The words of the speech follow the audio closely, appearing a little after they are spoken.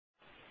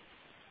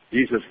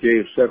Jesus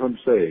gave 7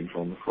 sayings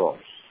on the cross.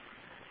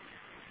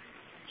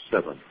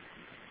 7.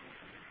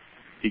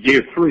 He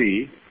gave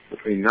 3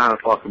 between 9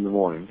 o'clock in the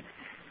morning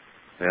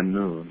and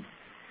noon.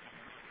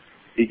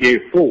 He gave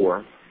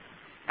 4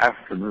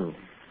 afternoon.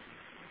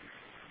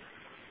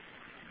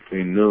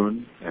 Between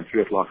noon and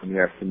 3 o'clock in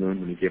the afternoon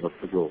when he gave up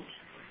the ghost.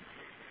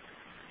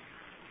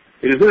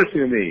 It is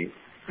interesting to me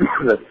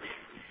that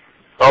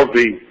of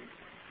the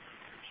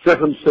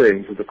 7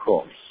 sayings of the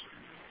cross,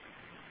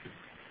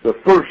 the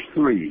first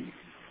 3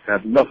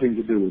 had nothing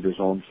to do with his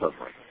own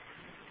suffering.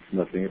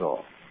 Nothing at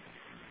all.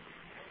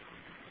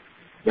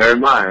 Bear in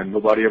mind,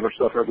 nobody ever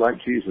suffered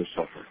like Jesus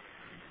suffered.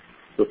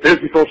 The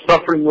physical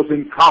suffering was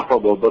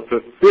incomparable, but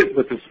the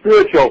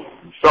spiritual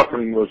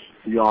suffering was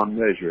beyond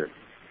measure.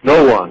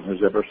 No one has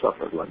ever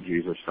suffered like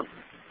Jesus suffered.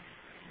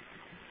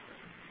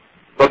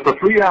 But for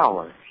 3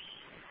 hours,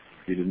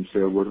 he didn't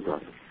say a word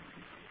about it.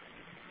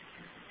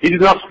 He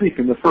did not speak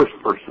in the first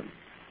person,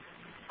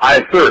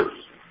 I thirst,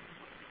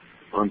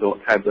 until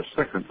at the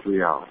second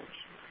 3 hours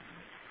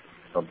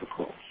of the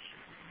cross.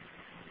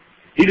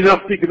 He did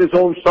not speak of his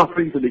own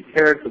sufferings, and he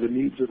cared for the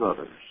needs of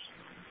others.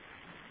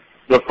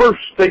 The first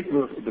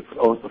statement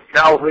of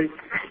Calvary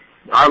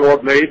our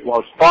Lord made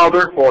was,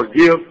 Father,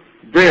 forgive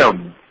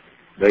them.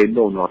 They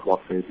know not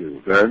what they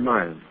do. Bear in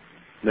mind,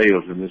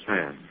 nails in his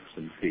hands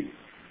and feet,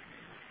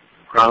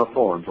 crown of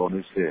thorns on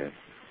his head.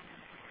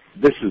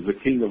 This is the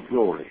King of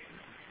glory,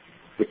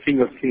 the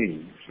King of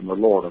kings, and the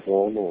Lord of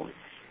all lords.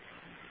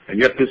 And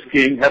yet this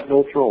King had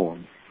no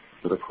throne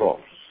but a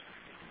cross.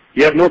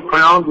 He had no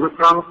crown but a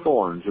crown of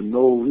thorns, and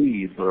no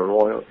reed but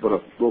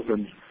a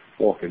broken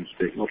walking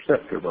stick, no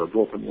scepter but a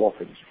broken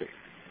walking stick,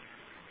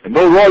 and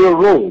no royal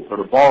robe but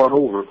a borrowed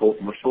overcoat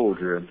from a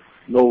soldier, and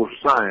no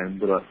sign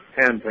but a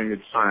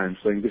hand-painted sign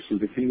saying, this is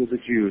the King of the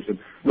Jews, and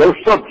no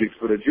subjects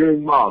but a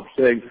jeering mob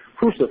saying,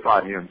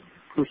 crucify him,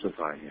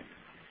 crucify him.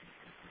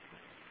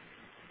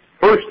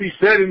 First he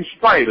said, in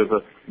spite of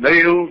the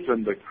nails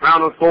and the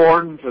crown of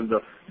thorns and the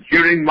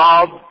jeering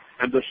mob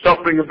and the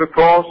suffering of the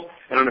cross,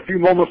 and in a few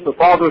moments the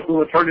Father is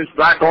going to turn his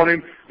back on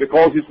him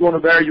because he's going to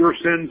bear your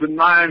sins and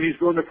mine. He's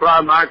going to cry,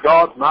 my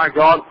God,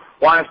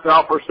 why hast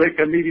thou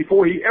forsaken me?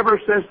 Before he ever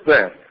says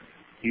that,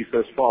 he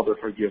says, Father,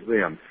 forgive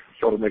them.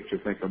 Sort of makes you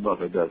think of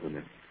mother, doesn't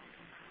it?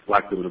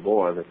 Like the little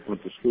boy that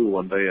went to school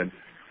one day, and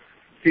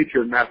the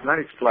teacher in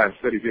mathematics class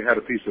said if you had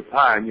a piece of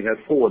pie and you had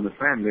 4 in the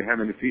family, how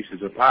many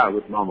pieces of pie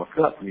would Mama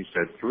cut? And he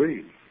said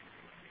 3.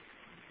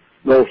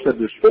 No, said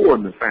there's 4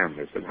 in the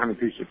family. Said how many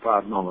pieces of pie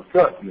would Mama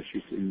cut? And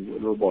the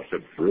little boy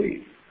said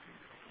 3.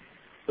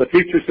 The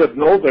teacher said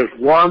no, there's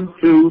 1,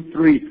 2,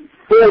 3,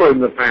 4 in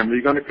the family.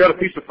 You're going to cut a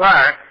piece of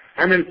pie.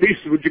 How many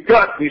pieces would you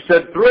cut? And he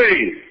said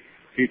 3.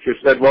 Teacher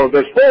said, well,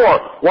 there's 4.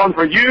 1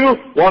 for you,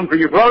 1 for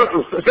your brother,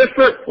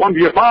 sister, 1 for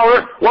your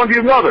father, 1 for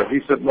your mother. He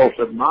said, no,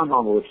 said, my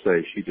mama would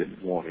say she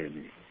didn't want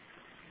any.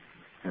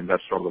 And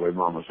that's sort of the way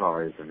mamas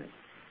are, isn't it?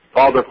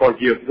 Father,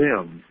 forgive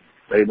them.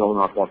 They know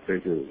not what they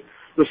do.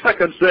 The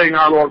second saying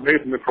our Lord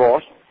made from the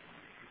cross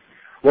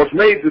was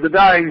made to the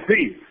dying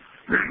thief.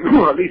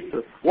 At least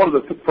one of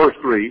the first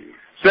 3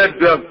 said,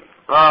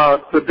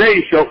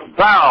 today shalt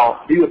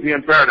thou be with me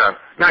in paradise.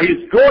 Now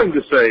he's going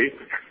to say,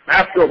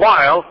 after a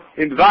while,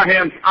 into thy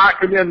hands I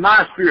commend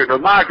my spirit, or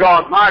my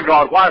God, why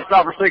hast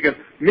thou forsaken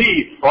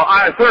me, or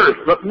I thirst?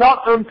 But not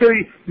until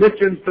he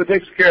mentions that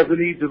takes care of the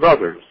needs of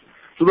others.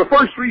 So the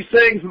first 3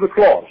 sayings of the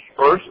cross.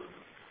 First,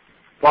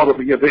 Father,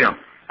 forgive them.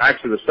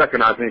 Actually, the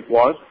second, I think,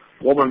 was,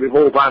 woman,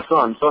 behold thy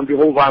son, son,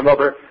 behold thy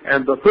mother.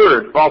 And the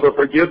third, Father,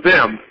 forgive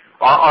them.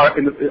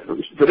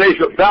 Today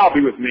shalt thou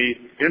be with me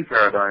in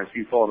paradise.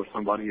 He thought of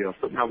somebody else.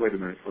 But now wait a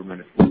minute for a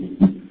minute.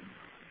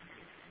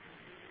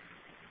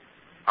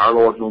 Our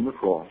Lord's on the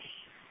cross.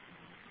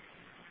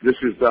 This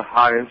is the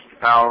highest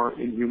power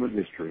in human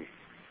history.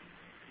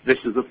 This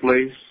is the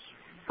place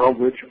from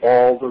which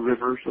all the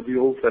rivers of the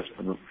Old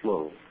Testament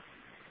flow,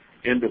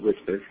 into which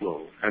they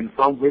flow, and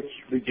from which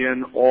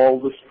begin all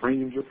the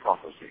streams of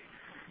prophecy.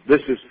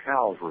 This is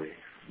Calvary,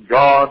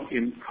 God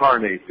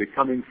incarnate,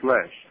 becoming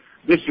flesh.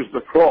 This is the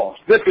cross.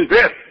 This is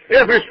it.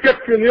 Every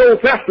scripture in the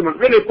Old Testament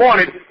really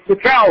pointed to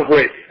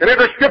Calvary. And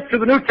every scripture in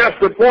the New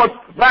Testament points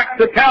back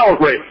to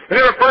Calvary. And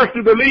every person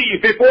who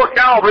believes before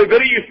Calvary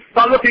believes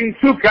by looking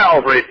to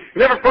Calvary.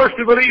 And every person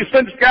who believes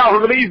since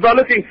Calvary believes by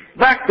looking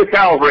back to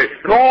Calvary.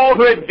 And all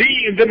who are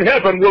redeemed in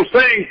heaven will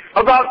sing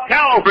about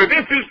Calvary.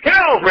 This is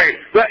Calvary,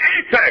 the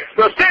apex,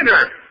 the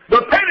center,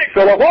 the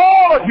pinnacle of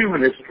all of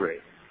human history.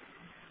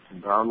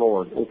 And our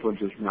Lord opens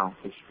his mouth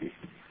to speak.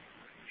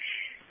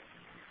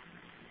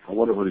 I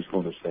wonder what he's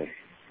going to say.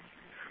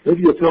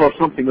 Maybe he'll tell us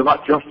something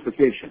about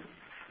justification.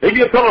 Maybe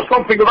he'll tell us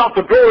something about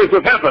the glories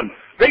of heaven.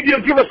 Maybe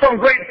he'll give us some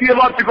great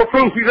theological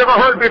truth he's never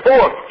heard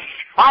before.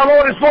 Our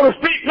Lord is going to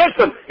speak.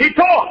 Listen, he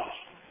talks.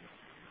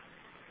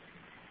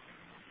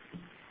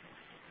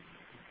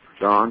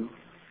 John,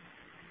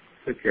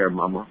 take care of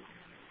Mama.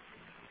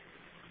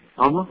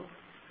 Mama,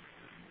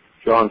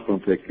 John's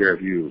going to take care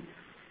of you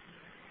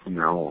from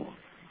now on.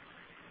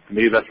 To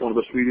me, that's one of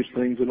the sweetest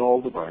things in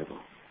all the Bible.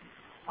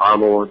 Our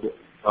Lord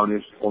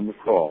on the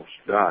cross,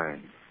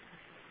 dying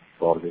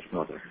thought of his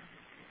mother.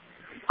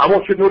 I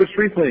want you to notice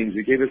three things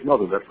he gave his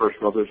mother that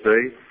first Mother's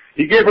Day.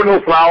 He gave her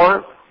no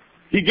flower.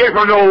 He gave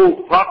her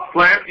no pot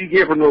plant. He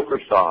gave her no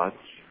corsage.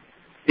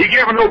 He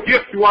gave her no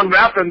gift to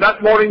unwrap, and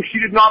that morning she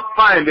did not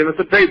find him at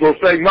the table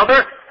saying,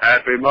 Mother,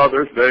 Happy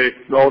Mother's Day.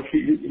 No,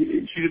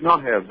 she did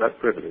not have that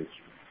privilege.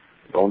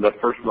 But on that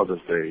first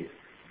Mother's Day,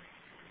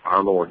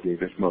 our Lord gave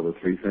his mother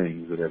three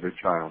things that every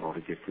child ought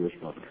to give to his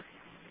mother.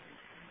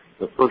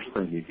 The first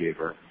thing he gave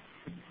her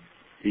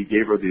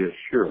the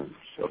assurance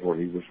of where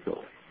he was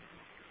going.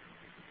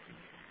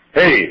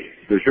 Hey,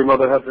 does your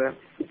mother have that?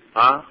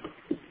 Huh?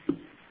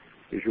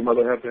 Does your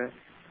mother have that?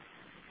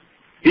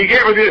 He gave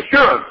her the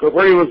assurance of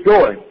where he was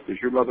going. Does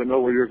your mother know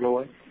where you're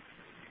going?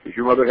 Does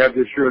your mother have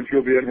the assurance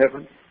you'll be in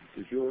heaven?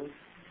 Is yours?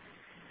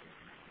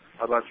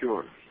 How about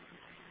yours?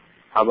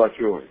 How about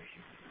yours?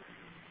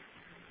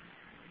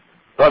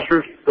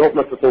 Ushers, don't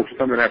let the folks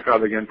come in after I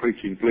begin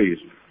preaching, please.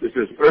 This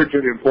is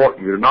urgent,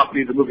 important. We do not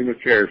need the moving of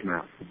chairs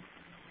now.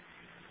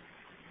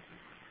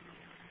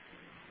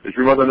 Does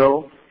your mother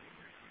know?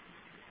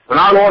 When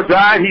our Lord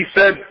died, he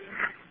said,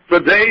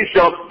 Today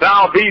shalt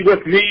thou be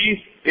with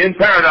me in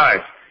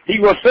paradise. He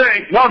was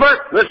saying,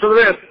 Mother, listen to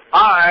this,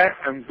 I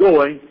am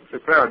going to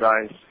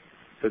paradise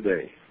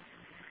today.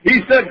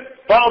 He said,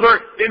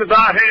 Father, into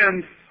thy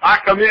hands I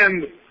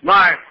commend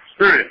my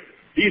spirit.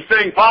 He's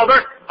saying,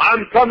 Father,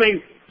 I'm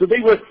coming to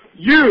be with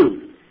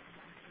you.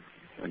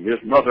 And his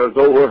mother,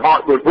 though her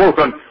heart was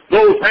broken,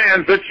 those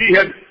hands that she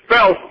had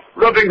felt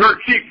rubbing her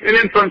cheek in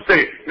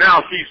infancy,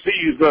 now she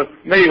sees the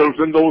nails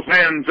in those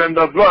hands and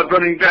the blood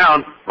running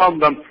down from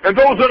them. And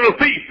those little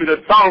feet that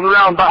had followed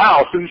around the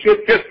house, and she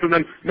had kissed them.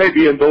 And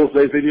maybe in those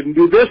days they didn't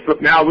do this,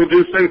 but now we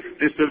do say,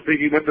 this said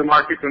Piggy went to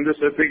market, and this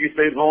said Piggy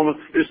stayed home, and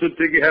this said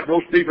Piggy had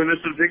roast beef, and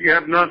this said Piggy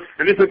had none,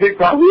 and this said Piggy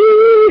cried,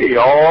 wee,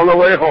 all the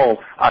way home.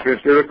 I can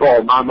still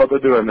recall my mother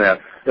doing that.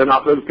 They're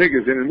not little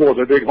piggies anymore,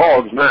 they're big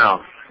hogs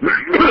now.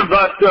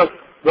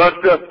 But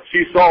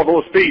she saw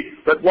those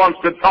feet that once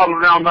had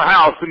toddled around the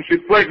house, and she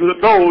played with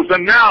the toes,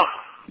 and now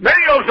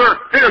nails are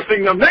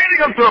piercing them, nailing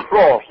them to a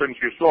cross. And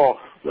she saw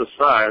the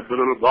side, the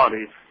little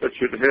body that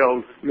she had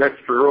held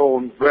next to her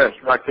own breast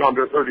back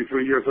yonder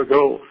 33 years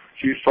ago.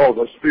 She saw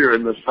the spear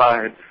in the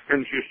side,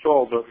 and she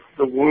saw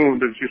the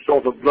wound, and she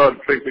saw the blood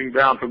trickling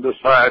down from the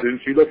side, and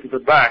she looked at the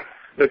back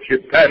that she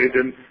had patted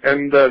and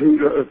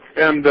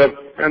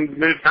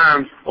many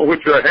times on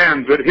which her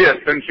hands had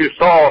hit, and she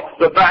saw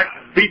the back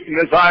beaten,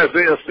 as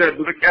Isaiah said,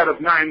 with a cat of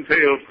nine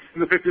tails.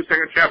 In the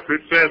 52nd chapter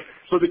it says,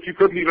 so that you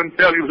couldn't even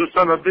tell he was a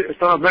son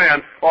of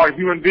man or a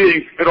human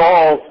being at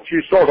all.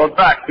 She saw the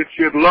back that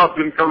she had loved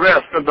and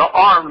caressed, and the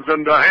arms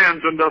and the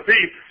hands and the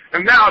feet.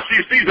 And now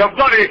she sees a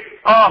bloody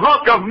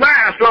hunk of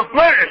mass of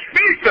flesh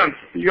beaten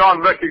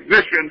beyond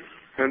recognition.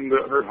 And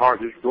her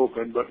heart is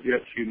broken, but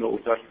yet she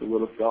knows that's the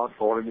will of God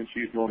for him, and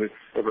she's known it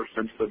ever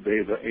since the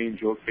day the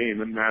angel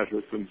came in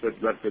Nazareth and said,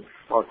 Blessed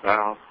art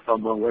thou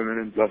among women,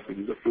 and blessed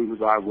is the fruit of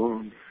thy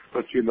womb.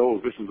 But she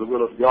knows this is the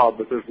will of God,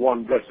 but there's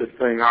one blessed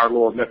thing. Our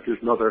Lord left his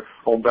mother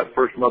on that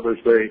first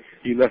Mother's Day.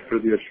 He left her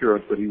the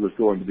assurance that he was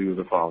going to be with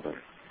the Father.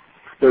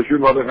 Does your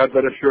mother have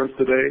that assurance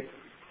today?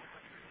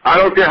 I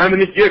don't care how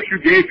many gifts you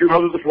gave your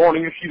mother this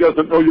morning. If she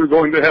doesn't know you're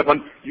going to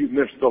heaven, you've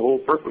missed the whole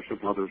purpose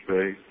of Mother's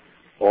Day.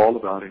 All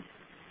about it.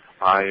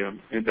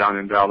 Down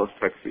in Dallas,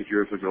 Texas,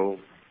 years ago,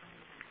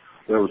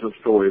 there was a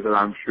story that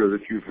I'm sure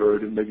that you've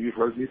heard, and maybe you've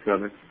heard me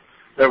tell it.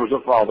 There was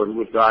a father who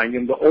was dying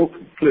in the Oak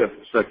Cliff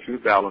section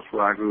of Dallas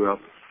where I grew up.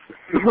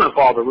 The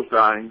father was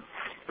dying,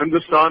 and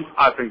the son,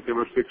 I think there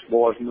were 6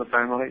 boys in the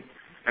family,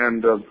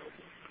 and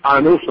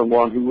I know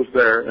someone who was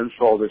there and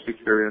saw this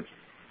experience.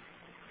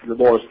 The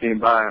boys came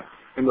by,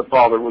 and the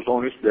father was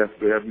on his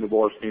deathbed, and the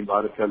boys came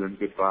by to tell him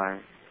goodbye.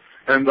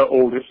 And the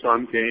oldest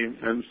son came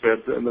and said,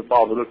 and the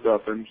father looked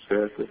up and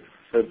said,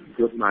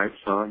 good night,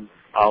 son.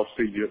 I'll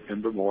see you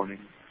in the morning.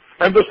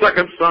 And the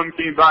second son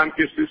came by and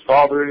kissed his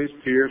father, and his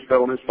tears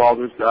fell on his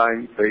father's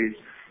dying face.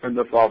 And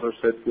the father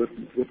said,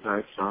 good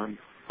night, son.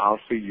 I'll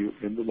see you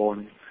in the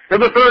morning.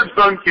 And the third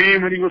son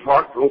came, and he was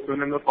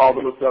heartbroken, and the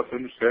father looked up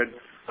and said,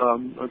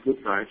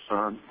 good night,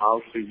 son.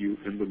 I'll see you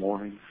in the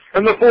morning.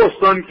 And the fourth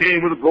son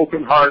came with a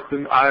broken heart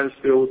and eyes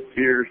filled with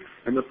tears,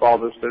 and the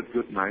father said,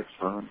 good night,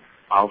 son.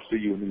 I'll see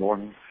you in the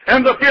morning.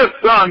 And the fifth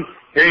son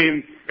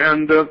came,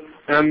 and the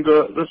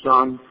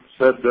son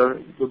said,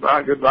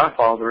 goodbye,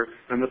 father.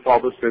 And the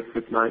father said,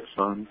 good night,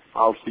 son.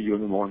 I'll see you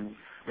in the morning.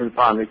 And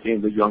finally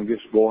came the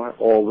youngest boy.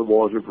 All the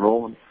boys are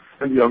grown.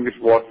 And the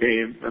youngest boy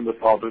came, and the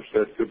father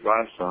said,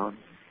 goodbye, son.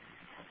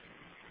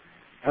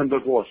 And the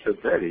boy said,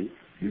 Daddy,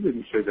 you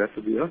didn't say that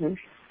to the others.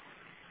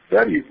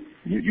 Daddy,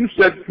 you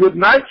said, good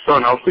night,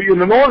 son. I'll see you in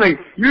the morning.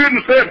 You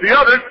didn't say it to the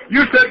others.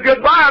 You said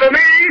goodbye to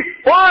me.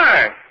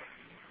 Why?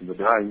 And the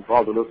dying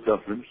father looked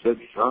up and said,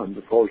 son,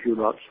 because you're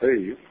not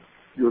saved.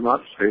 You're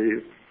not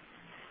saved.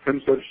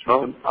 And said,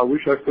 son, I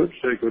wish I could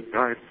say good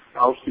night.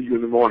 I'll see you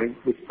in the morning,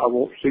 but I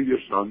won't see you,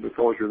 son,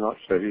 because you're not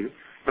saved.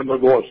 And the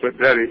boy said,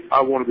 Daddy,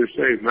 I want to be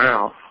saved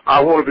now.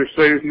 I want to be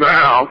saved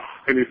now.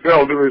 And he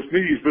fell to his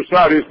knees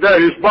beside his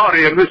daddy's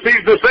body and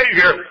received the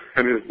Savior.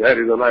 And his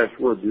daddy, the last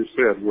words he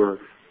said were,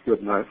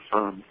 Good night,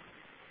 son.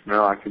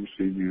 Now I can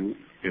see you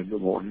in the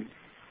morning.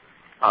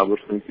 I was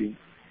thinking,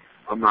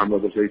 my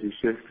mother's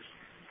 86.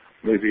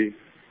 Maybe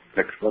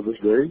next Mother's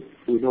Day,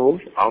 who knows?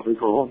 I'll be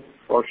gone,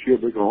 or she'll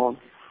be gone.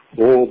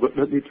 Oh, but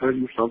let me tell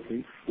you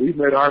something. We've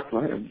made our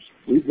plans.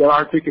 We've got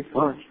our ticket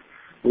punched.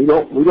 We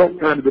don't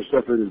plan to be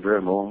separated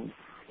very long.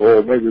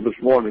 Oh, maybe this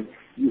morning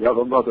you have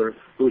a mother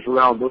who's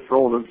around the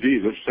throne of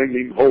Jesus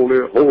singing,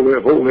 Holy,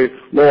 Holy, Holy,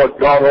 Lord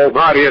God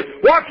Almighty, and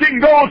watching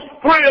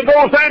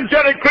those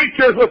angelic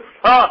creatures with,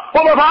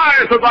 full of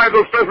eyes, the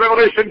Bible says,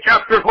 Revelation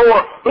chapter 4,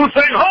 who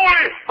sing,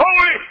 Holy,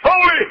 Holy,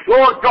 Holy,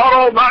 Lord God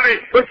Almighty,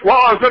 which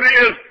was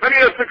and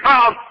is to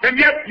come, and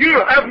yet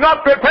you have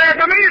not prepared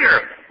to meet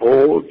her.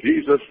 Oh,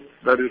 Jesus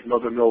let his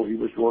mother know he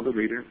was going to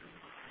meet her.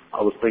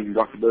 I was thinking,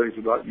 Dr. Billings,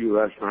 about you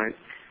last night.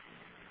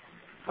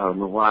 I don't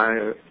know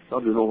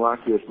why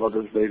it's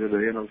Mother's Day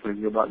today, and I was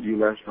thinking about you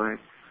last night.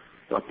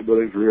 Dr.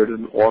 Billings reared in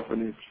an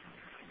orphanage.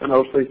 And I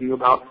was thinking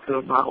about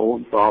my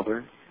own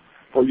father.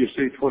 For you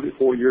see,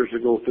 24 years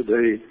ago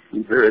today, we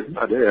buried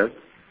my dad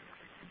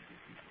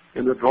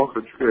in the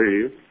drunkard's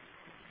grave.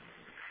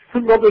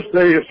 And Mother's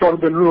Day has sort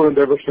of been ruined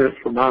ever since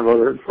for my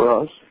mother and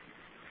for us.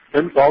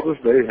 And Father's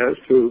Day has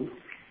too.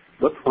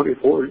 But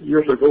 24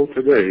 years ago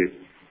today,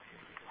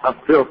 I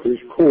felt his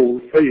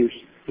cold face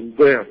in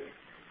death.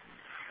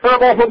 And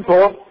I've often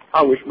thought,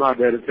 I wish my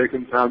dad had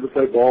taken time to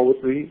play ball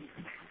with me.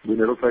 We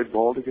never played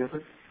ball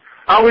together.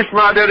 I wish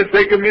my dad had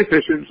taken me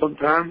fishing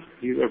sometimes.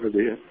 He never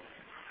did.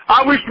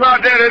 I wish my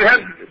dad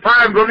had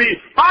time for me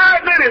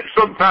 5 minutes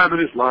sometime in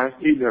his life.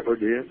 He never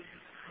did.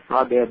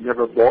 My dad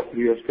never bought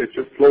me a stitch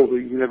of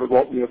clothing. He never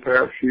bought me a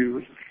pair of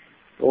shoes.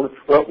 Well,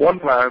 one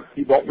time,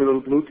 he bought me a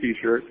little blue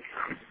T-shirt,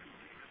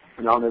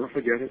 and I'll never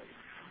forget it.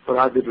 But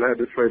I'd be glad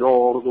to trade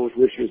all of those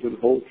wishes and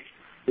hopes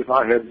if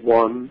I had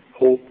one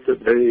hope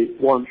today,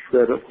 one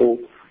shred of hope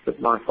that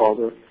my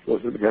father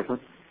was in heaven.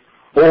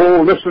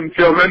 Oh, listen,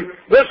 children.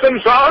 Listen,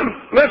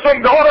 son.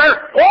 Listen, daughter.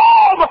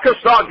 All the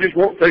cassages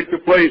won't take the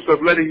place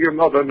of letting your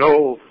mother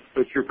know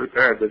that you're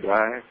prepared to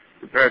die,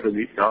 prepared to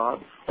meet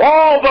God.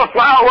 All the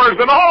flowers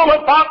and all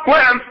the pot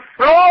plants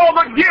and all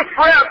the gift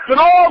wraps and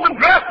all the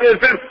dresses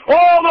and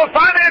all the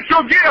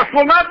financial gifts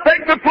will not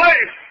take the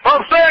place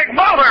of saying,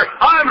 Mother,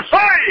 I'm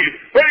saved.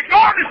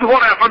 Regardless of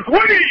what happens,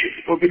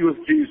 we will be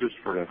with Jesus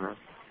forever.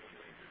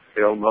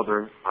 Tell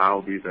Mother,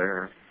 I'll be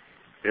there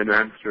in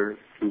answer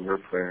to her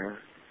prayer.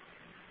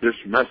 This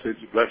message,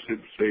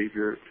 blessed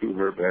Savior, to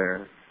her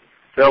bear.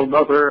 Tell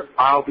Mother,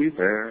 I'll be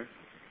there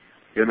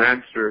in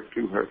answer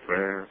to her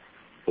prayer.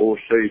 Oh,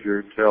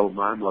 Savior, tell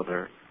my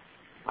mother,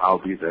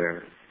 I'll be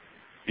there.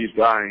 He's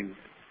dying.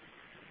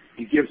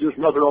 He gives his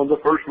mother on the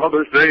first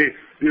Mother's Day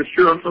the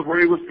assurance of where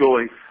he was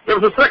going. There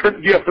was a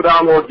second gift that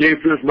our Lord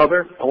gave to his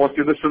mother. I want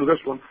you to listen to this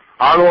one.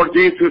 Our Lord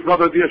gave to his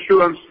mother the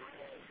assurance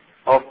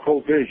of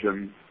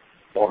provision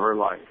for her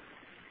life.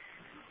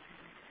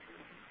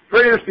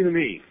 Very interesting to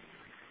me.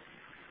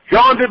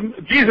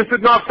 Jesus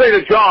did not say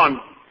to John,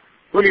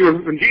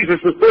 when Jesus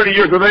was 30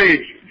 years of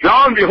age,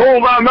 John,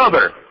 behold thy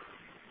mother.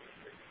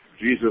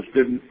 Jesus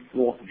didn't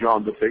want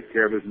John to take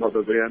care of his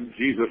mother then.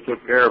 Jesus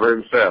took care of her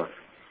himself.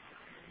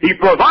 He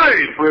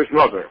provided for his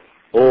mother.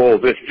 Oh,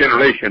 this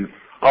generation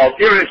of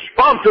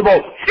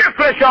irresponsible,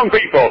 shiftless young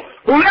people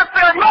who let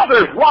their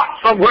mothers rot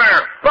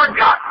somewhere,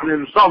 forgotten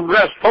in some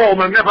rest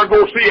home, and never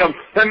go see them,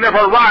 and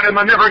never ride them,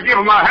 and never give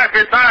them a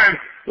happy time.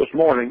 This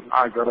morning,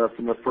 I got up,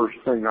 and the first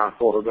thing I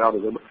thought about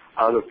is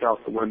I looked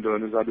out the window,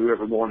 and as I do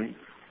every morning,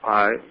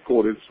 I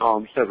quoted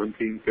Psalm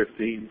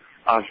 17:15.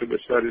 I shall be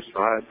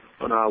satisfied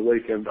when I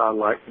awakened. I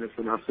likened it,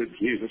 and I said,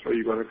 Jesus, are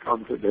you going to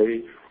come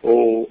today?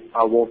 Oh,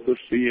 I want to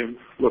see him,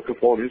 look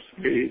upon his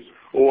face.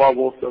 Oh, I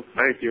want to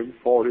thank him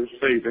for his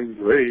saving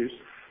grace.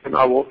 And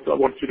I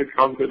want you to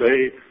come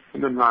today.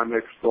 And then my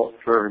next thought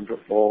turned to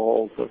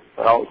all the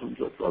thousands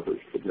of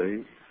brothers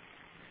today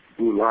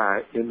who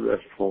lie in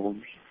rest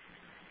homes.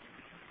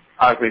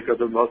 I think of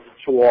them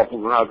so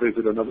often when I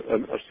visit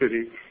a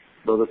city,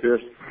 Brother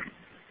Pierce.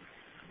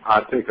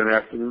 I take an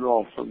afternoon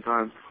off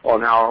sometimes, or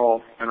an hour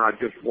off, and I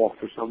just walk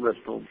to some rest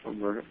home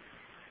somewhere.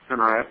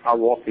 And I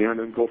walk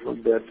in and go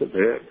from bed to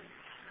bed.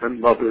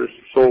 And mothers,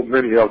 so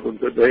many of them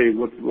today,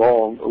 with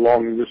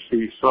longing to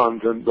see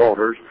sons and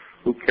daughters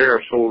who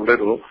care so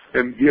little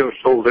and give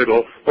so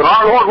little. But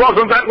our Lord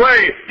wasn't that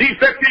way. He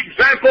set the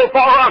example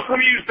for us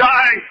when he was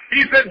dying.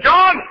 He said,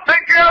 John,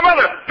 take care of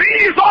mother.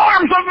 These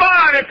arms of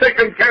mine have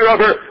taken care of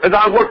her. As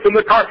I worked in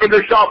the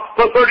carpenter shop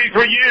for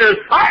 33 years,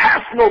 I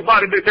asked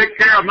nobody to take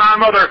care of my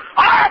mother.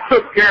 I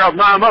took care of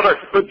my mother.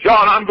 But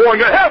John, I'm going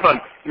to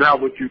heaven. Now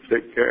would you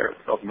take care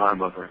of my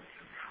mother?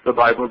 The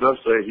Bible does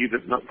say, he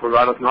that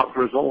provideth not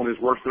for his own is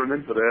worse than an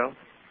infidel.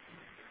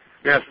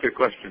 Let me ask you a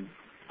question.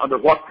 Under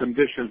what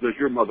conditions does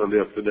your mother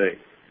live today?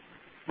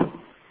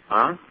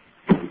 Huh?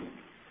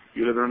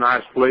 You live in a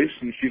nice place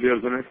and she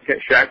lives in a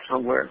shack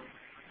somewhere?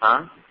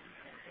 Huh?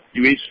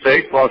 You eat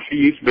steak while she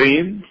eats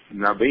beans?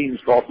 Now beans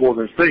cost more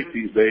than steak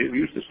these days. We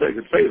used to say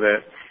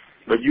that.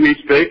 But you eat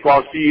steak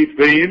while she eats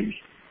beans?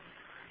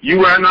 You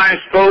wear nice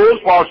clothes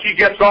while she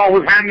gets all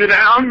with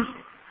hand-me-downs?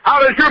 How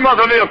does your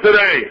mother live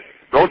today?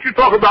 Don't you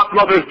talk about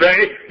Mother's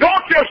Day.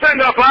 Don't you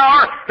send a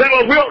flower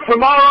that'll wilt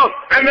tomorrow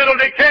and that'll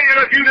decay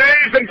in a few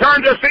days and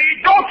turn to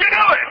seed. Don't you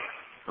do it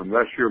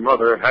unless your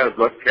mother has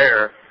the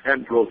care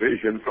and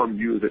provision from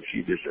you that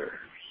she deserves.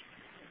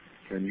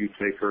 Can you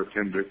take her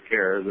tender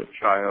care as a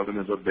child and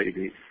as a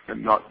baby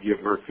and not give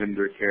her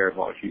tender care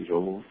while she's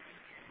old?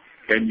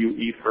 Can you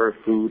eat her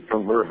food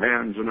from her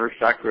hands and her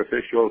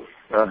sacrificial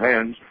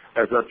hands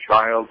as a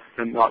child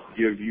and not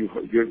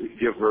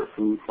give her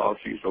food while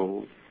she's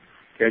old?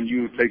 Can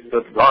you take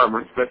the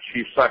garments that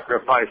she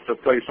sacrificed to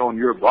place on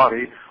your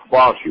body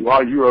while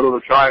you're a little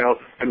child,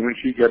 and when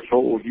she gets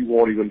old, you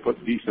won't even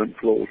put decent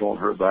clothes on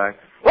her back?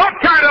 What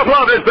kind of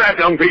love is that,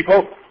 young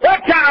people?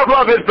 What kind of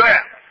love is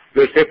that?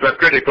 This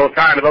hypocritical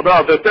kind of a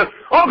love that says,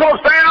 Uncle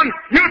Sam,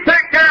 you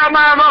take care of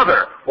my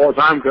mother. As far as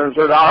I'm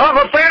concerned,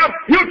 Uncle Sam,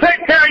 you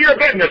take care of your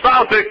business.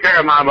 I'll take care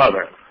of my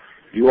mother.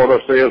 You ought to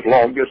say, as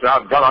long as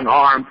I've got an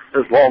arm,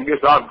 as long as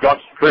I've got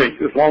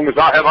strength, as long as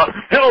I have a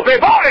healthy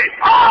body,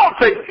 I'll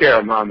take care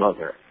of my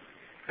mother.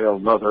 Tell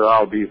Mother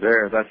I'll be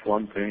there, that's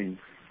one thing.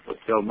 But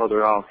tell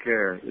Mother I'll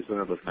care is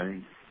another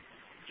thing.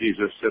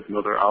 Jesus said,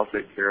 Mother, I'll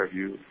take care of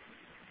you.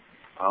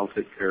 I'll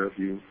take care of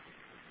you.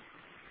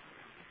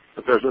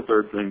 But there's a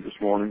third thing this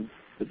morning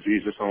that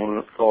Jesus, I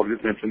want to call your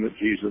attention, that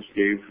Jesus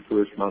gave to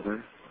his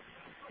mother.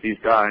 He's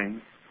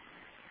dying.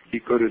 He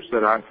could have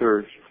said, I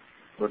thirst,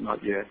 but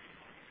not yet.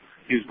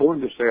 He's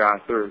going to say, I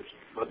thirst,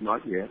 but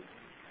not yet.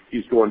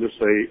 He's going to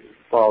say,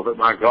 Father,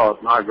 my God,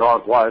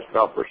 why hast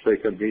thou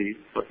forsaken me,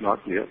 but not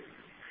yet.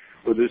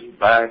 With his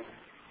back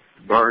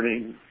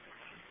burning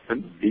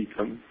and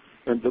beaten,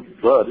 and the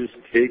blood is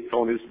caked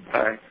on his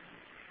back,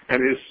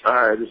 and his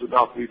side is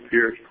about to be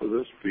pierced with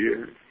a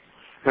spear,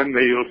 and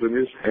nails in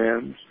his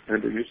hands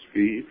and in his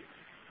feet,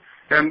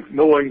 and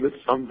knowing that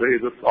someday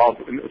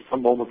in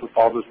some moment the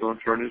Father's going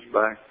to turn his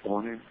back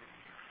on him.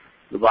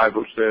 The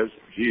Bible says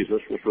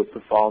Jesus was with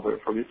the Father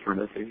from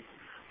eternity.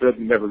 They had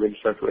never been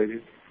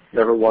separated,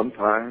 never one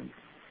time.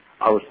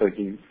 I was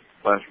thinking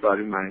last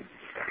Friday night,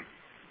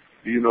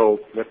 do you know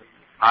that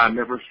I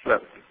never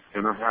slept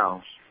in a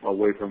house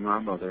away from my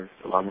mother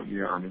till I went in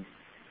the Army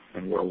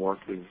in World War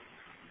II?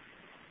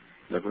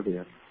 Never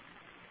did.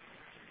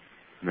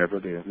 Never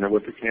did. Never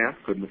went to camp.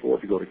 Couldn't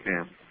afford to go to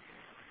camp.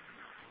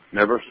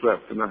 Never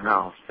slept in a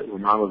house that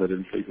my mother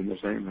didn't sleep in the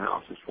same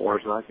house as far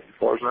as I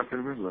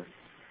can remember.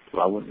 Till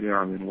I went in the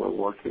Army in World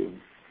War II.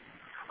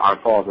 Our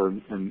Father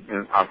and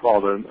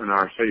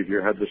our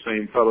Savior had the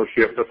same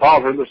fellowship. The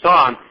Father and the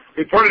Son,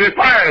 eternity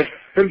past.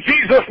 And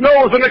Jesus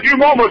knows in a few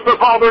moments the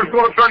Father is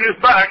going to turn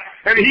his back,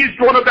 and he's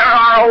going to bear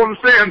our own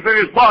sins in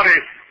his body,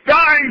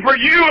 dying for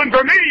you and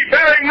for me,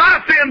 bearing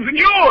my sins and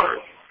yours.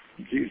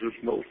 Jesus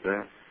knows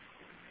that.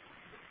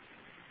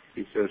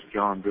 He says,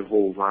 John,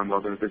 behold thy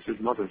mother. This is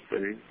Mother's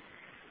Day.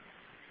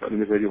 Let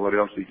me tell you what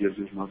else he gives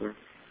his mother.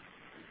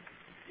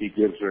 He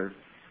gives her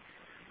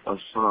a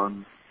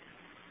son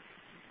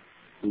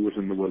who was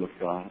in the will of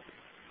God.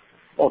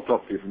 I'll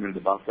talk to you for a minute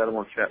about that. I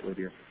want to chat with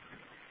you.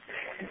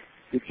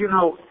 If you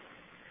know,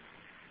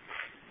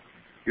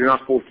 you're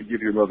not supposed to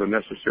give your mother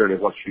necessarily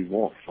what she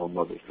wants on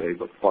Mother's Day,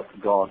 but what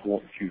God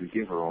wants you to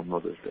give her on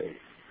Mother's Day.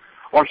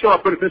 Or shall I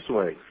put it this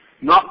way?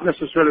 Not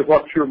necessarily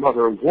what your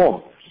mother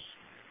wants,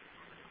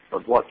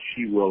 but what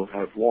she will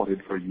have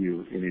wanted for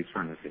you in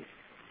eternity.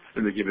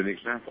 Let me give you an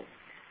example.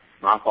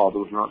 My father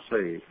was not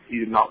saved. He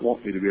did not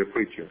want me to be a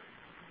preacher.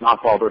 My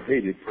father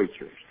hated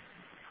preachers.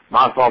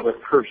 My father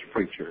cursed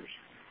preachers.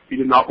 He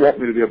did not want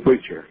me to be a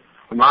preacher.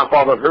 When my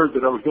father heard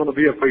that I was going to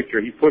be a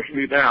preacher, he pushed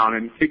me down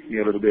and kicked me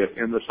a little bit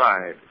in the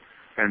side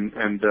and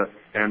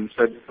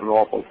said an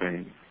awful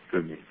thing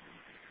to me.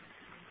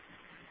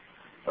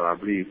 But I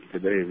believe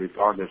today,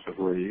 regardless of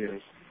where he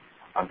is,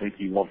 I think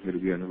he wants me to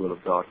be in the will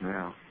of God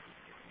now.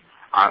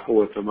 I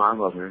owe it to my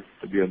mother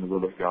to be in the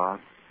will of God.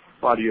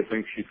 Why do you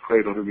think she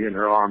cradled me in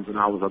her arms when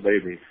I was a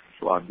baby?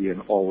 So I'd be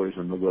always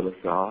in the will of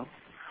God.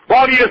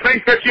 Why do you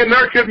think that she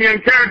nurtured me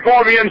and cared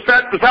for me and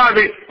sat beside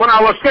me when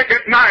I was sick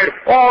at night,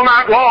 all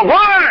night long?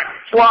 Why?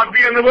 So I'd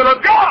be in the will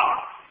of God.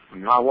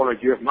 And I want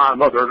to give my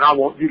mother, and I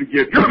want you to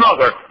give your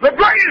mother the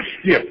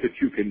greatest gift that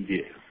you can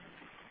give.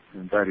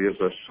 And that is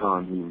a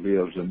son who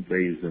lives and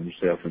bathes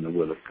himself in the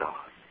will of God.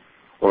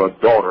 Or a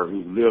daughter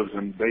who lives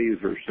and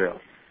bathes herself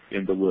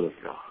in the will of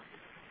God.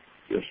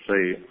 Just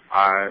say,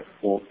 I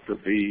want to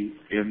be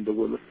in the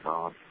will of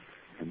God,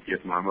 and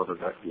give my mother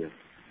that gift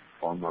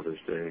on Mother's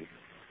Day.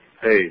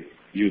 Hey,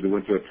 you that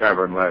went to a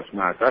tavern last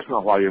night, that's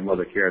not why your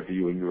mother cared for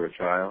you when you were a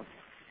child.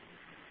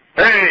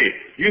 Hey,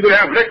 you that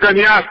have liquor in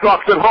the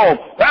icebox at home,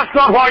 that's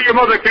not why your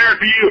mother cared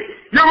for you.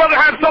 Your mother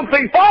had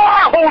something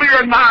far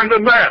holier in mind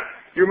than that.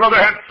 Your mother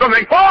had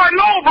something far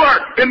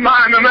nobler in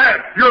mind than that.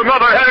 Your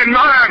mother had in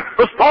mind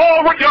a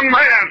stalwart young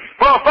man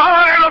for a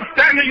fine,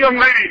 upstanding young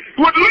lady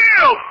who would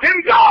live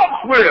in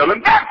God's will.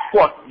 And that's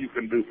what you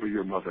can do for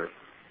your mother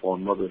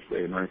on Mother's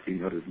Day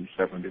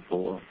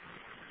 1974.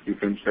 You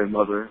can say,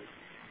 Mother,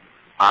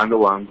 I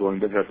know I'm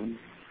going to heaven.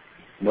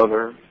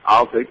 Mother,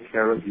 I'll take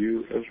care of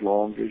you as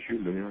long as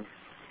you live.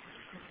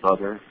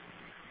 Mother,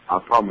 I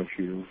promise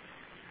you,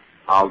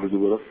 I'll do the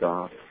will of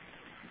God.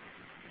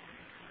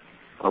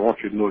 I want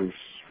you to notice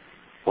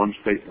one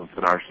statement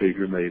that our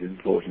Savior made in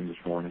closing this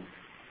morning.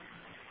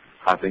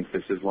 I think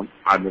this is one,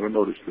 I've never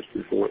noticed this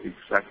before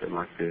exactly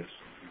like this.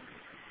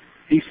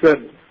 He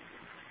said,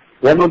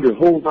 woman,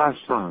 behold thy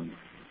son.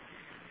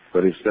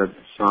 But he said,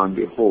 son,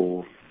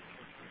 behold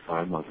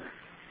thy mother.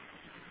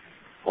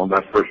 On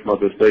that first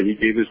Mother's Day, he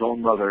gave his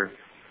own mother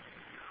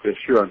the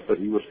assurance that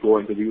he was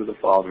going to be with the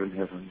Father in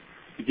heaven.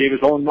 He gave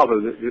his own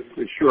mother the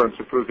assurance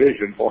of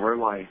provision for her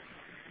life.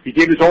 He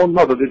gave his own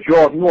mother the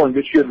joy of knowing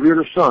that she had reared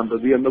a son to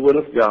be in the will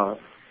of God.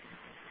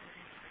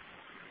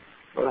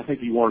 But I think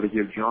he wanted to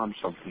give John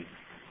something.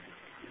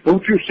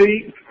 Don't you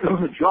see?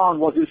 John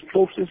was his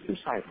closest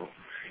disciple.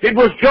 It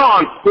was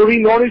John who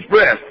leaned on his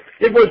breast.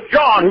 It was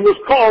John who was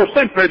called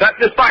simply that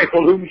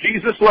disciple whom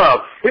Jesus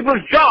loved. It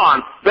was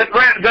John that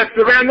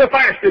ran the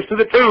fastest to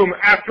the tomb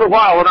after a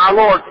while when our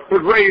Lord was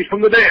raised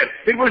from the dead.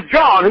 It was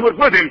John who was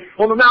with him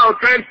on the Mount of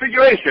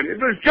Transfiguration. It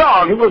was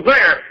John who was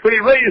there when he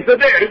raised the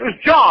dead. It was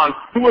John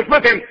who was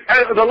with him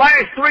at the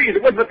last three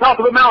that went to the top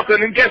of the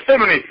mountain in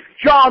Gethsemane.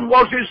 John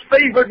was his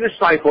favorite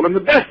disciple and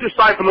the best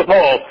disciple of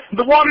all.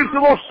 The one who's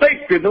the most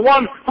sacred, the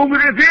one whom we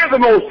revere the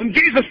most. And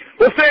Jesus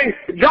was saying,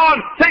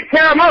 John, take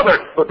care of Mother.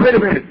 But wait a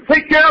minute,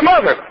 take care of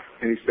Mother.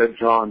 And he said,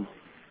 John,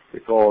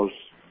 because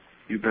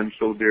you've been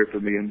so dear to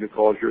me and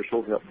because you're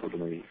so helpful to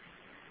me,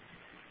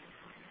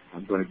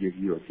 I'm going to give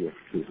you a gift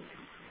too.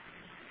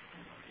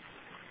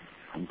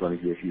 I'm going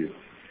to give you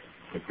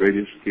the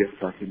greatest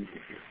gift I can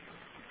give you.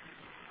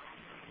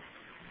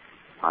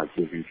 I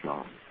give you,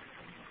 John,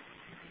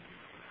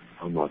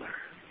 a mother.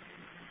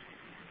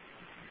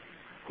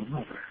 A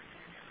mother.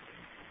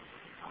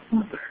 A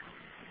mother.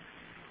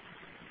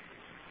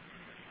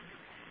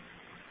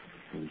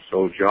 And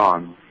so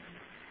John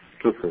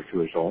took her to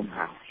his own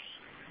house.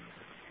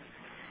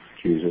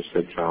 Jesus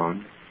said,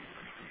 John,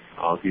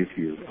 I'll give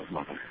you a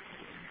mother.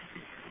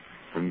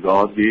 When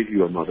God gave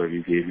you a mother, he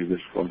gave you this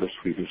one of the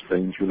sweetest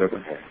things you'll ever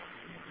have.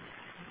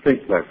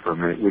 Think back for a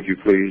minute, would you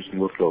please, and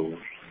we'll close.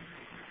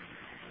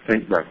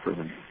 Think back for a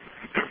minute.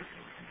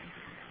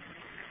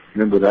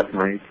 Remember that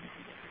night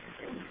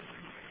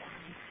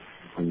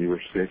when you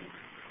were sick?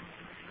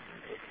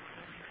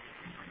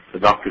 The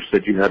doctor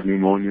said you had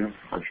pneumonia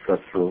or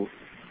strep throat,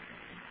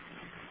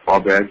 or a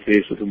bad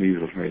case of the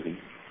measles maybe.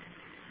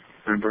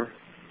 Remember?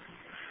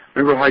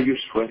 Remember how you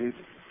sweated?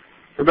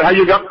 Remember how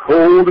you got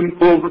cold and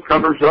pulled the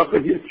covers up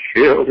and you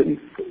chilled and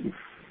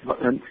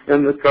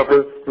the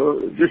cover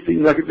just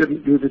seemed like it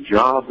didn't do the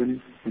job,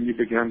 and you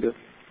began to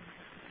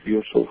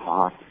feel so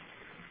hot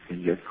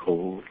and yet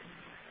cold,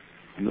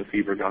 and the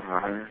fever got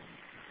higher,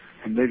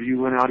 and maybe you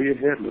went out of your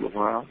head a little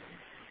while.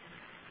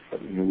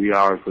 But in the wee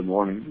hours of the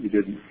morning, you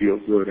didn't feel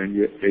good, and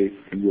you ate,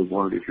 and you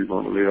wondered if you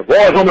were going to live.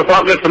 Boys on the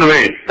front, listen to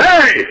me.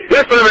 Hey,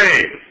 listen to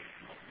me.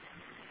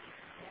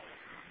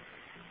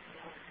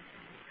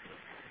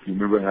 You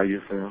remember how you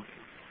felt?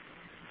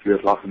 3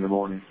 o'clock in the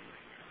morning.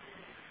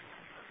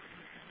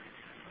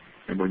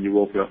 And when you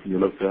woke up and you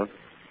looked up,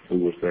 who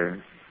was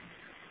there?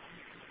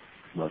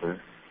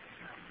 Mother.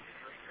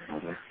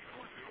 Mother.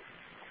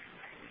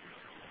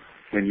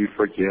 Can you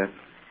forget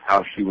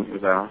how she went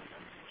without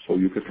so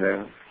you could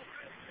have?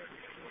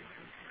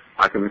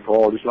 I can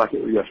recall just like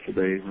it was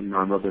yesterday when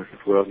my mother for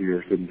 12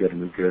 years didn't get a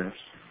new dress.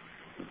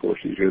 Of course,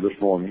 she's here this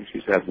morning.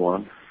 She's had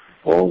one.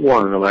 Oh,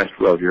 one in the last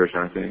 12 years,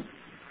 I think.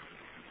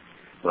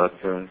 But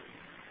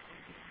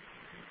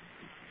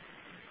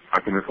I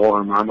can recall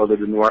when my mother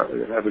didn't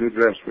have a new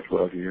dress for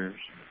 12 years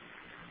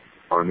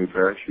or a new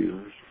pair of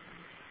shoes.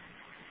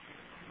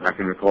 I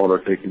can recall her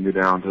taking me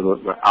down to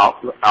the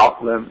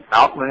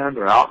Outland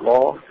or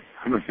Outlaw,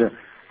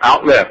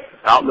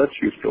 Outlet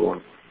shoe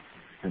store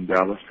in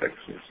Dallas,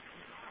 Texas,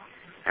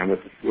 and with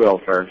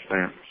welfare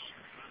stamps.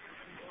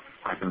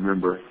 I can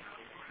remember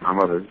my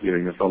mother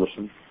giving us all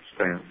some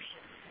stamps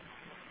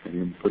and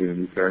then putting a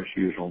new pair of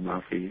shoes on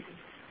my feet.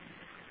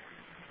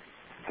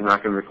 And I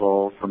can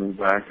recall coming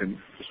back to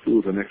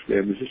school the next day,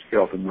 and Mrs.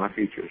 Kelton, my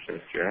teacher,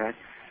 said, Jack,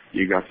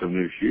 you got some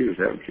new shoes,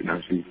 haven't you? And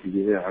I said,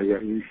 yeah, I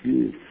got new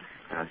shoes.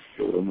 I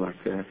showed them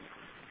like that.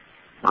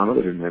 My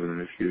mother didn't have any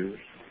new shoes.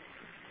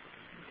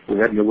 We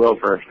had the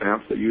welfare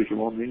stamps that used them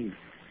on me.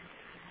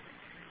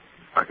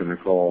 I can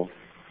recall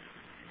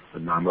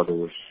when my mother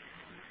was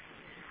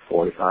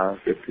 45,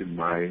 50,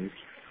 my age.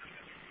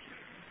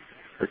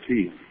 Her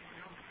teeth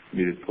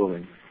needed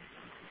pulling.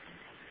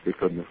 We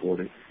couldn't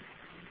afford it.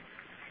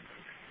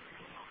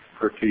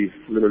 Her teeth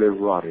literally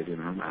rotted in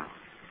her mouth.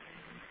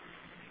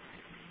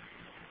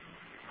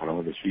 I don't know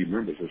whether she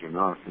remembers this or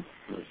not.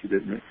 She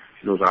didn't.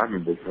 She knows I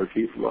remember her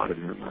teeth rotted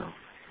in her mouth.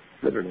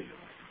 Literally.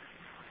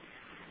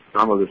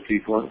 My mother's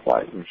teeth weren't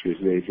white when she was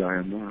the age I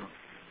am now.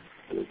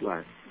 It was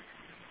black.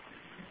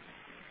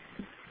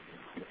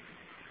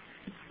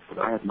 But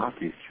I had my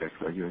teeth checked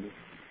regularly.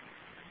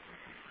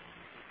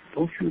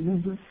 Don't you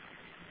remember?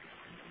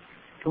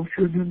 Don't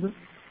you remember?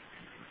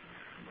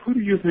 Who do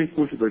you think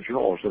went to the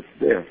jaws of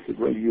death to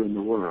bring you in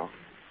the world?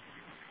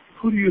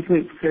 Who do you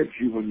think fed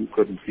you when you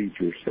couldn't feed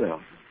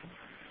yourself?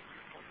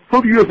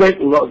 Who do you think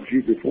loved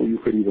you before you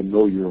could even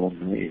know your own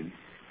name?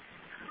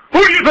 Who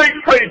do you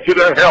think prayed you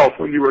to health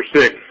when you were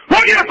sick? Who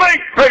do you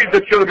think prayed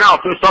that you'd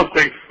amount to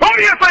something? Who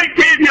do you think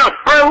gave you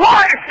her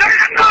life day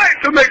and night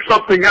to make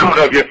something out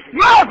of you?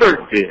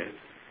 Mother did.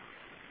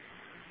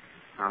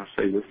 I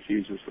say with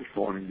Jesus this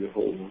morning,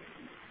 behold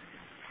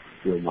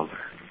your mother.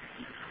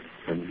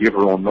 And give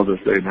her on Mother's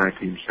Day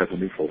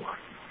 1974.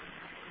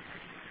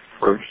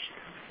 First,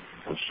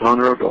 a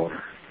son or a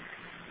daughter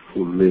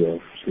who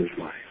lives his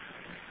life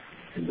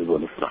in the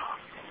will of God.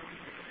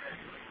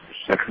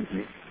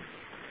 Secondly,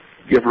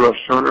 give her a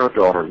son or a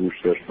daughter who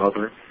says,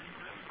 Mother,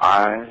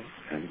 I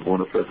am going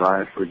to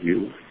provide for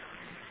you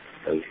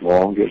as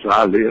long as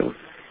I live,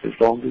 as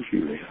long as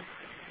you live.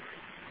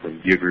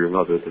 And give your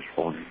mother this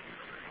morning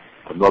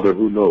a mother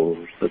who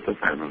knows that the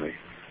family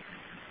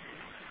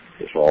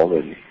is all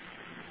ready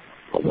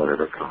for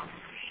whatever comes.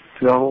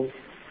 Tell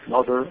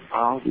Mother,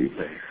 I'll be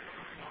there.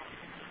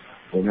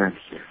 An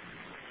answer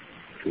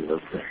to her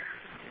prayer.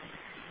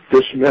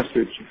 This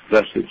message,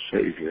 blessed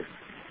Savior,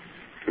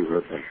 to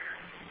her prayer.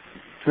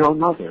 Tell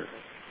Mother,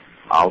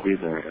 I'll be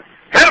there.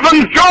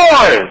 Heaven's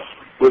joys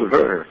with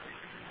her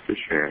to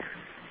share.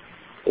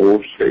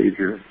 Oh,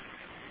 Savior,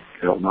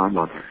 tell my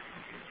mother,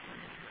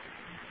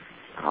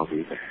 I'll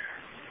be there.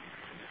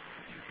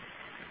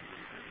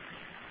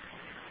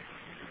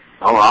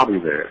 Oh, I'll be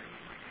there.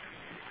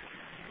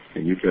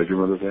 Can you tell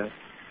your mother that?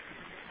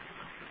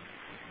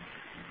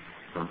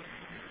 Huh?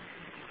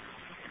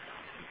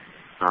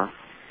 Huh?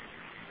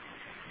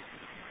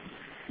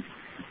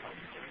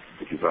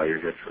 Would you bow your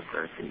head for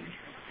prayer, please?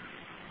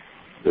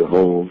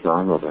 Behold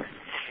thy mother.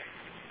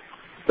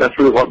 That's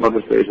really what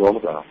Mother's Day is all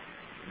about.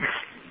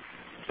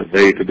 It's a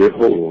day to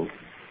behold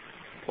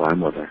thy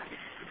mother.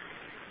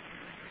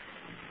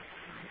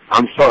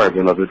 I'm sorry,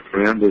 beloved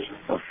friend, this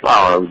a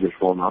flower just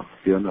will not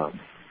be enough.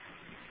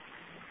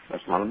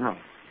 That's not enough.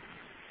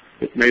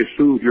 It may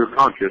soothe your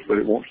conscience, but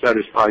it won't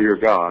satisfy your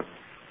God.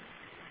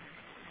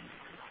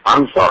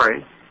 I'm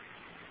sorry.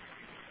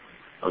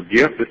 A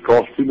gift that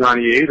costs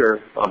 $2.98 or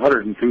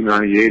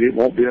 $102.98, it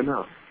won't be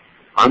enough.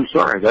 I'm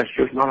sorry, that's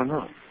just not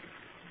enough.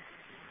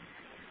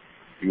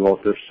 You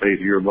ought to say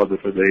to your mother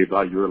today,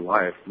 by your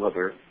life,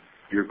 Mother,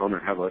 you're going to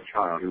have a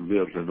child who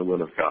lives in the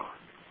will of God.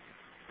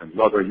 And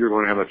Mother, you're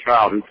going to have a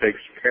child who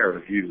takes care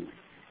of you.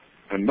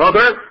 And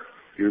Mother,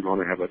 you're going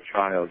to have a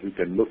child who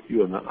can look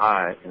you in the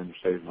eye and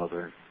say,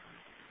 Mother,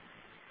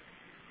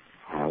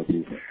 I'll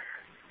be there.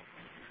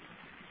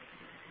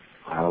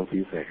 I'll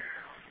be there.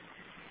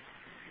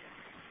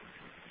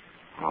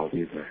 I'll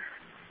be there.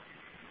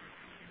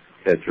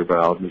 Heads are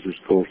bowed. Mrs.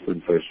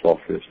 Colston plays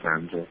softly a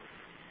stanza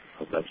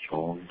of that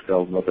song.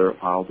 Tell Mother,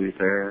 I'll be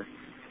there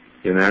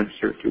in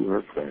answer to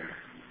her prayer.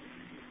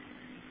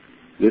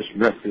 This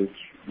message,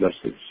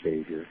 blessed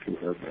Savior, to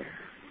her there.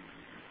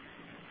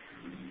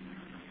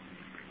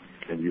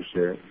 Can you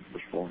say it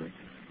this morning?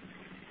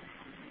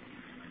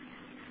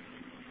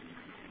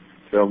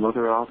 Tell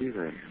Mother, I'll be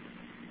there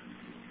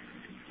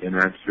in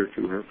answer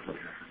to her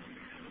prayer.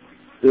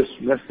 This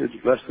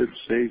message, blessed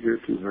Savior,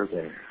 to her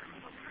there.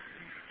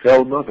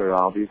 Tell Mother,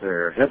 I'll be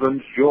there.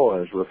 Heaven's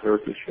joys with her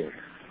to share.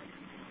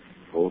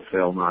 Oh,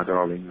 tell my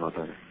darling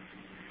Mother,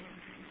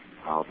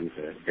 I'll be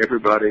there.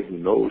 Everybody who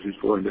knows he's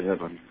going to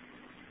heaven,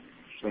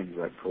 sing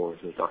that chorus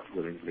as Dr.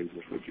 Williams leads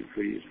us, would you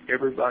please?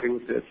 Everybody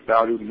with heads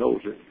bowed who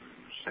knows it,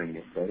 sing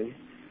it, buddy.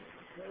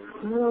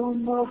 Tell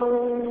Mother,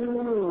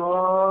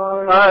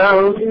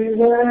 I'll be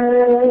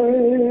there.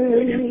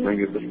 Can you sing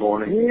it this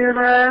morning? In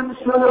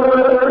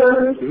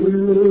answer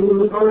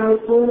to her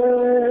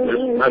prayer.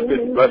 This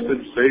message,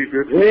 blessed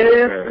Savior, to her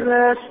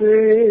prayer. This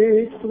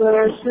message,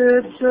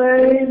 blessed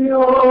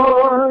Savior,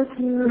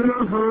 to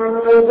her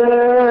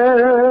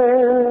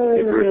there.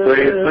 If you're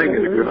saying, sing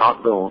it. If you're not,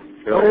 don't.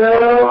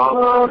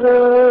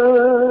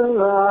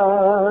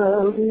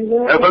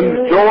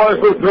 Heaven's joys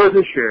with her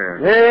to share.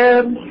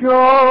 Heaven's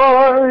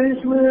joys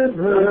with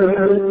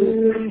her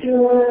to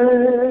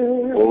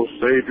share. Oh,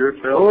 Savior,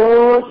 tell.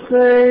 Oh,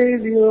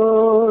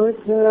 Savior,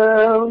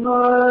 tell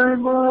my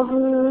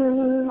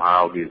mother.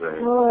 I'll be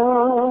there.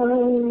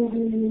 I'll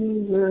be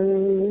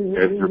there.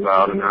 Heads are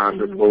bowed and eyes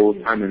are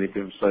closed. How many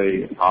can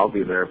say, I'll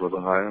be there, Brother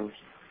Hyles?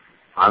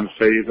 I'm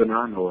saved and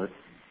I know it.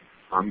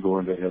 I'm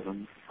going to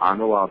heaven. I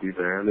know I'll be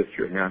there. Lift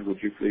your hand,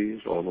 would you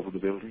please, all over the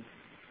building.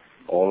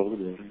 All over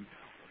the building.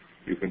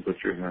 You can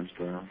put your hands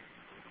down.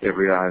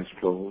 Every eye is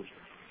closed.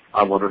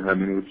 I wonder how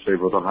many would say,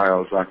 Brother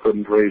Hyles, I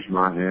couldn't raise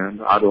my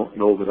hand. I don't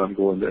know that I'm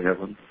going to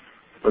heaven.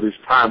 But it's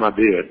time I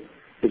did.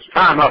 It's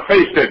time I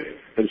faced it.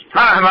 It's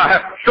time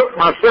I shook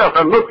myself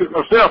and looked at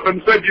myself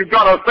and said, you've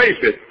got to face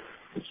it.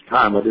 It's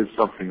time I did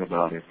something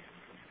about it.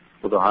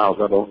 Brother Hyles,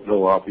 I don't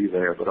know I'll be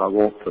there, but I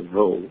want to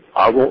know.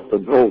 I want to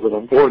know that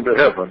I'm going to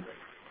heaven.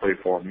 Pray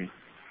for me.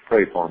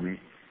 Pray for me.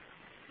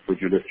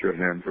 Would you lift your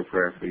hand for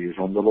prayer, please?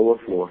 On the lower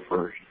floor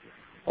first.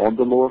 On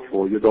the lower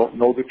floor. You don't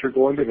know that you're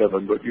going to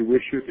heaven, but you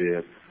wish you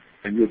did.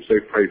 And you'd say,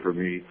 pray for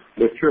me.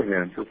 Lift your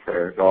hand for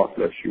prayer. God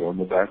bless you on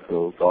the back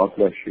row. God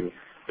bless you.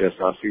 Yes,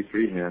 I see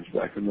 3 hands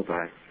back in the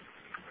back.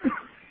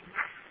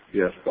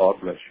 Yes, God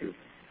bless you.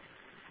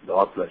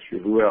 God bless you.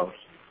 Who else?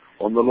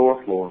 on the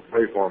lower floor,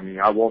 pray for me.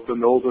 I want to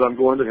know that I'm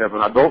going to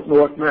heaven. I don't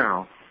know it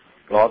now.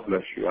 God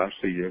bless you. I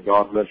see you.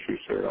 God bless you,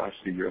 sir. I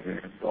see your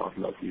hand. God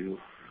love you.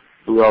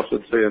 Who else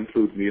would say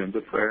include me in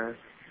the prayer?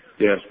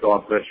 Yes,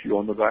 God bless you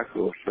on the back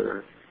row,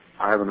 sir.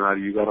 I have an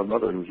idea you got a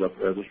mother who's up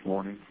there this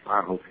morning.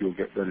 I hope you'll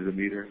get ready to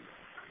meet her.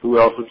 Who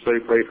else would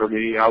say, pray for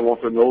me? I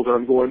want to know that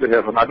I'm going to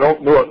heaven. I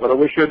don't know it, but I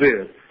wish I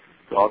did.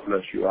 God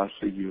bless you. I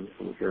see you.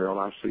 Little girl,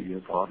 I see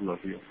you. God love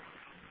you.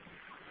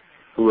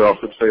 Who else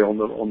would say on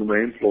the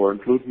main floor,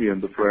 include me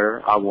in the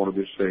prayer? I want to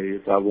be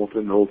saved. I want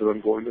to know that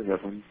I'm going to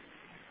heaven.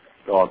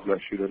 God bless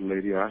you, little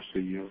lady. I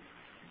see you.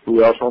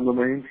 Who else on the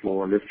main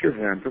floor? Lift your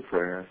hand for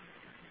prayer.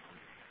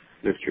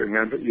 Lift your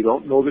hand. You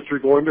don't know that you're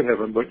going to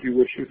heaven, but you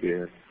wish you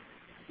did.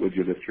 Would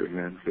you lift your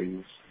hand,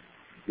 please?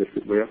 Lift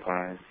it way up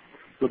high.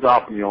 The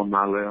balcony on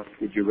my left,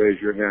 would you raise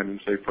your hand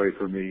and say, pray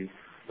for me?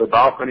 The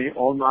balcony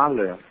on my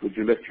left, would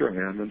you lift your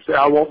hand and say,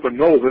 I want to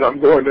know that I'm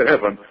going to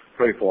heaven.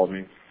 Pray for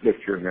me. Lift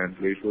your hand,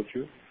 please, would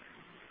you?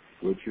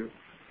 Would you?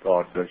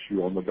 God bless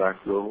you on the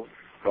back row.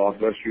 God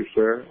bless you,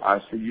 sir. I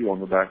see you on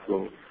the back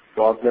row.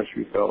 God bless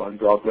you, fella, and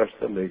God bless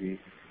the lady.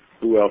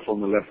 Who else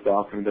on the left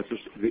balcony? That's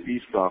the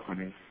east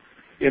balcony.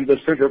 In the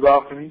center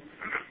balcony,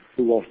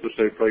 who wants to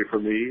say, pray for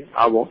me?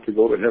 I want to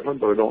go to heaven,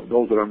 but I don't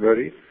know that I'm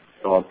ready.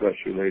 God bless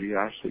you, lady.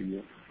 I see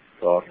you.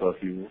 God love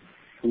you.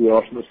 Who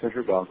else in the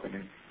center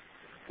balcony?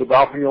 The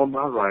balcony on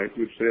my right,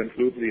 would say,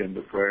 include me in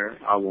the prayer.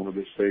 I want to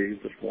be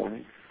saved this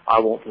morning. I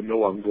want to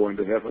know I'm going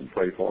to heaven.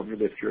 Pray for me.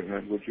 Lift your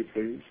hand, would you,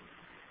 please?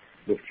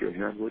 Lift your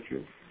hand, would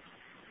you?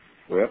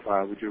 Way up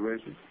high, would you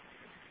raise it?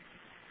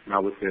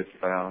 Now with heads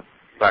bowed,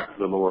 back to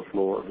the lower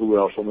floor. Who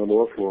else on the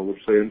lower floor would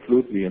say,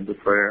 include me in the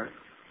prayer?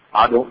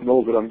 I don't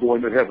know that I'm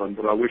going to heaven,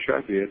 but I wish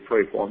I did.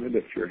 Pray for me.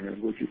 Lift your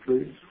hand, would you,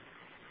 please?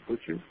 Would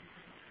you?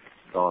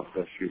 God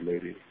bless you,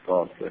 lady.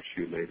 God bless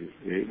you, lady.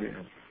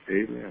 Amen.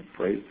 Amen.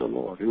 Praise the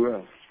Lord. Who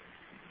else?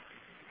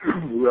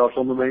 Who else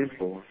on the main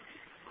floor?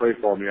 Pray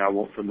for me. I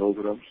want to know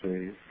that I'm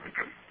saved.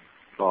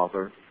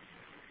 Father,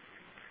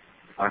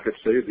 if I could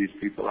save these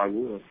people, I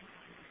would.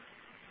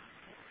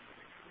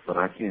 But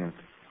I can't.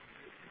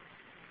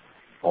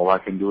 All I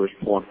can do is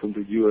point them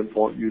to you and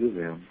point you to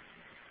them.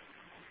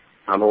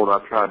 Now, Lord,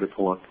 I've tried to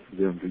point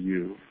them to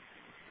you.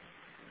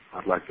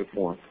 I'd like to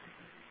point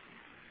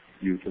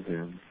you to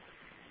them.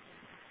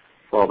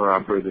 Father, I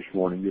pray this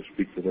morning you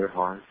speak to their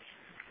hearts.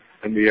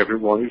 And may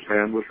everyone whose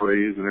hand was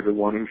raised and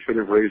everyone who should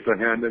have raised a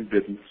hand and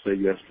didn't say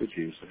yes to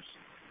Jesus.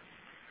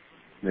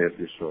 May it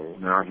be so.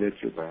 Now our heads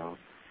are bowed.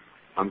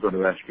 I'm going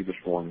to ask you this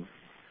morning,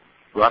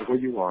 right where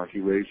you are, if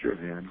you raise your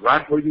hand,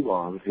 right where you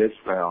are, with heads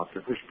bowed, to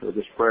whisper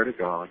this prayer to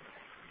God.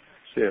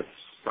 Say it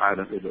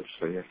silently, but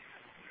say it.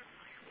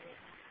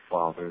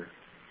 Father,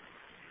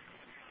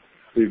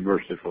 be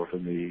merciful to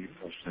me,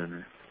 a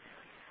sinner.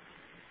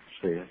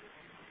 Say it.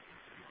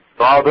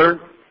 Father,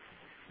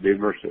 be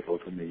merciful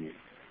to me,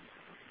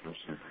 a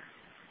sinner.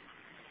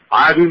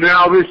 I do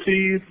now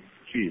receive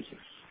Jesus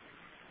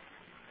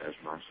as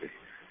my Savior.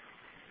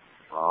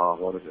 Ah,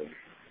 what a day.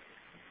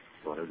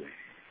 What a day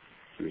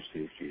to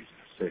receive Jesus.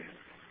 Say it.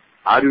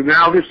 I do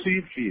now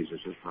receive Jesus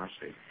as my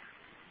Savior.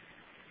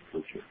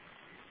 Would you?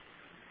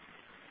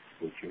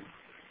 Would you?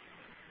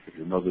 If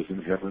your mother's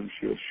in heaven,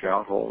 she'll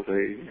shout all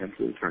day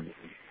into eternity.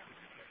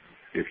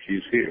 If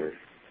she's here,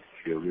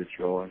 she'll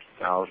rejoice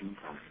 1,000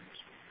 times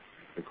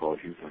because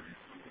you've done it.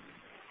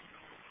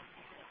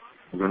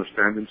 We're going to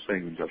stand and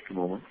sing in just a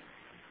moment.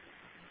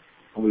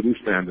 When we do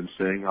stand and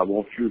sing, I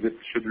want you that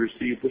should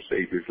receive the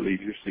Savior to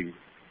leave your seat.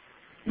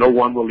 No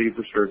one will leave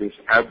the service,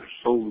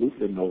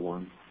 absolutely no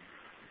one.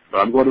 But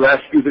I'm going to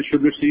ask you that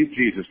should receive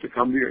Jesus to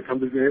come to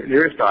the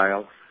nearest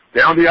aisle,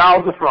 down the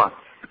aisle to the front.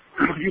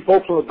 You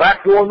folks on the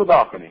back row on the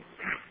balcony,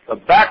 the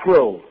back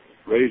row,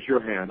 raise your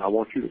hand. I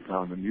want you to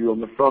come. And you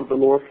on the front of the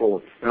lower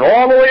floor, and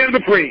all the way in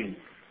between,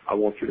 I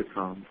want you to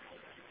come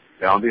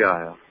down the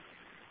aisle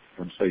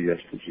and say yes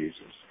to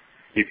Jesus.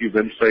 If you've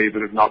been saved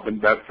and have not been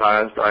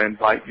baptized, I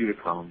invite you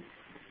to come.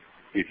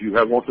 If you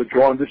want to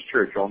join this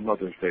church on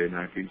Mother's Day in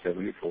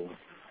 1974,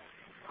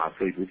 I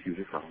plead with you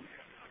to come.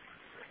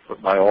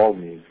 But by all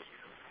means,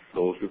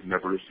 those who've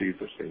never received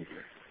the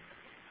Savior,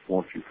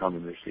 won't you come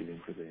and receive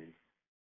Him today?